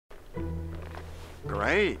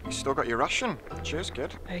Great, you still got your ration. Cheers,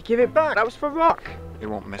 kid. Hey, give it back. That was for Rock. He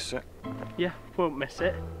won't miss it. Yeah, won't miss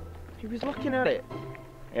it. He was looking at it.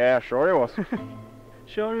 Yeah, sure he was.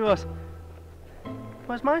 Sure he was.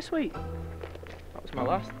 Where's my sweet? That was my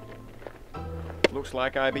last. Looks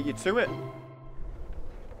like I beat you to it.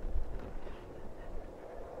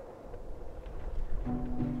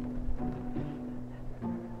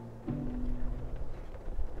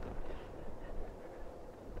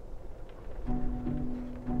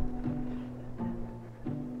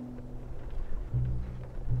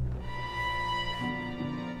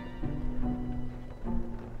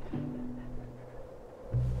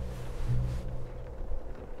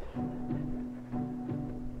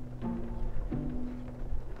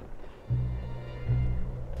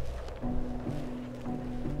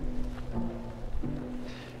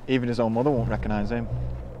 Even his own mother won't recognise him.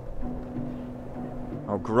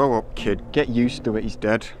 Oh, grow up, kid. Get used to it. He's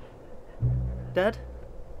dead. Dead?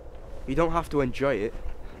 You don't have to enjoy it.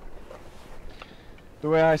 The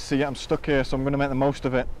way I see it, I'm stuck here, so I'm going to make the most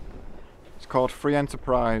of it. It's called free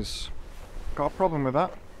enterprise. Got a problem with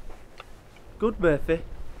that? Good, Murphy.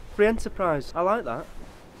 Free enterprise. I like that.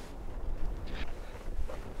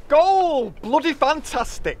 Goal! Bloody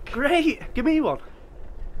fantastic! Great! Give me one.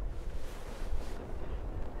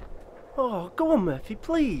 Oh, go on, Murphy,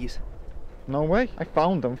 please. No way. I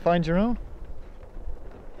found them. Find your own.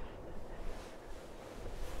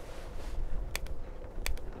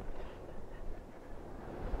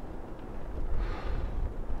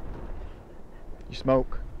 You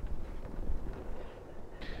smoke.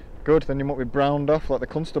 Good, then you won't be browned off like the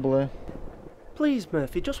constable here. Please,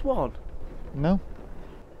 Murphy, just one. No.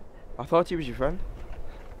 I thought he was your friend.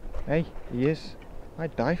 Hey, he is.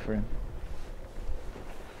 I'd die for him.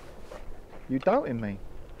 You doubting me?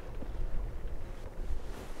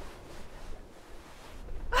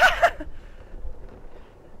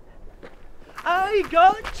 I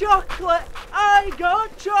got chocolate! I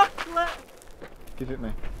got chocolate! Give it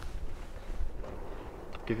me.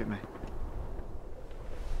 Give it me.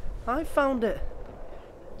 I found it.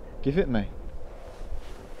 Give it me.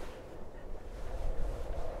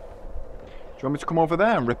 Do you want me to come over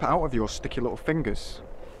there and rip it out of your sticky little fingers?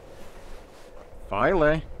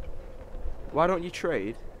 Viley. Why don't you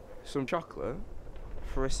trade some chocolate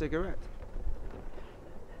for a cigarette?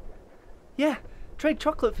 Yeah, trade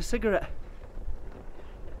chocolate for cigarette.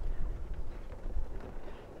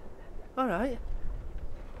 Alright.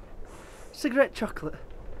 Cigarette chocolate.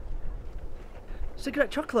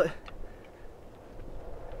 Cigarette chocolate.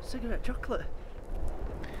 Cigarette chocolate.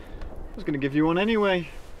 I was going to give you one anyway.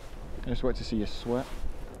 I just wait to see you sweat.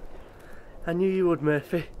 I knew you would,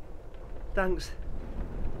 Murphy. Thanks.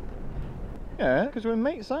 Yeah, because we're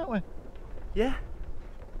mates, aren't we? Yeah.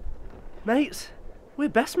 Mates. We're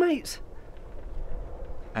best mates.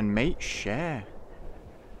 And mates share.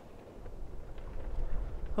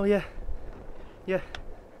 Oh yeah. Yeah.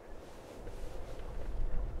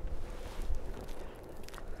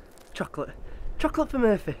 Chocolate. Chocolate for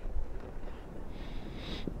Murphy.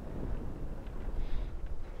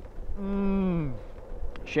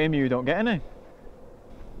 Shame you don't get any.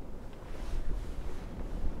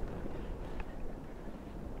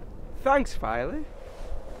 Thanks, Viley.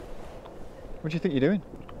 What do you think you're doing?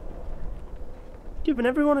 Giving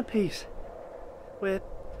everyone a piece. We're...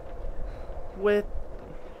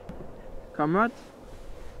 Comrades?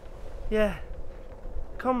 Yeah.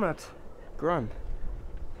 Comrades. Grand.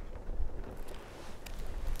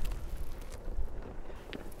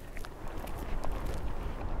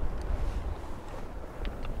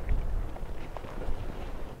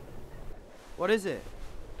 What is it?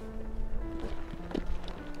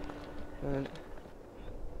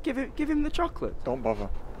 Give him the chocolate. Don't bother.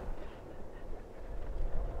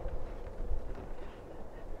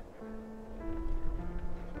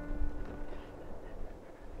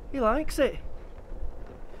 He likes it.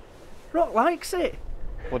 Rock likes it.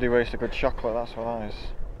 Bloody waste of good chocolate, that's what that is.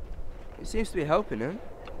 It seems to be helping him.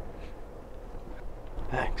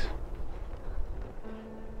 Thanks.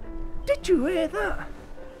 Did you hear that?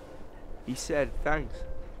 He said thanks.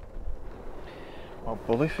 Well,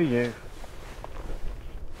 bully for you.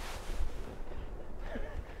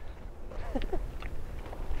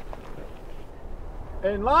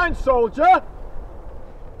 In line, soldier!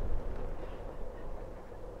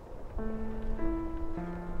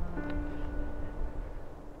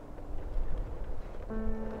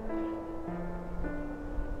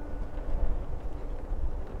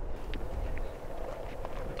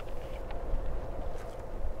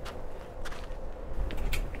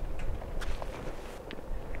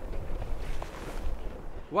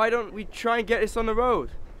 Why don't we try and get this on the road?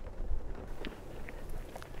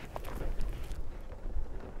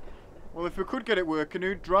 Well, if we could get it working,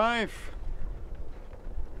 who'd drive?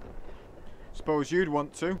 Suppose you'd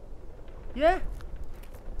want to. Yeah?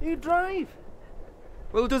 You drive?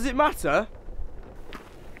 Well, does it matter?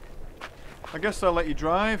 I guess I'll let you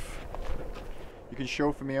drive. You can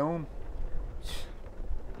chauffeur me home.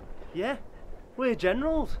 Yeah? We're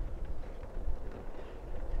generals.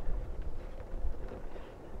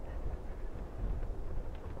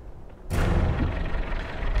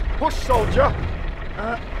 Push, soldier!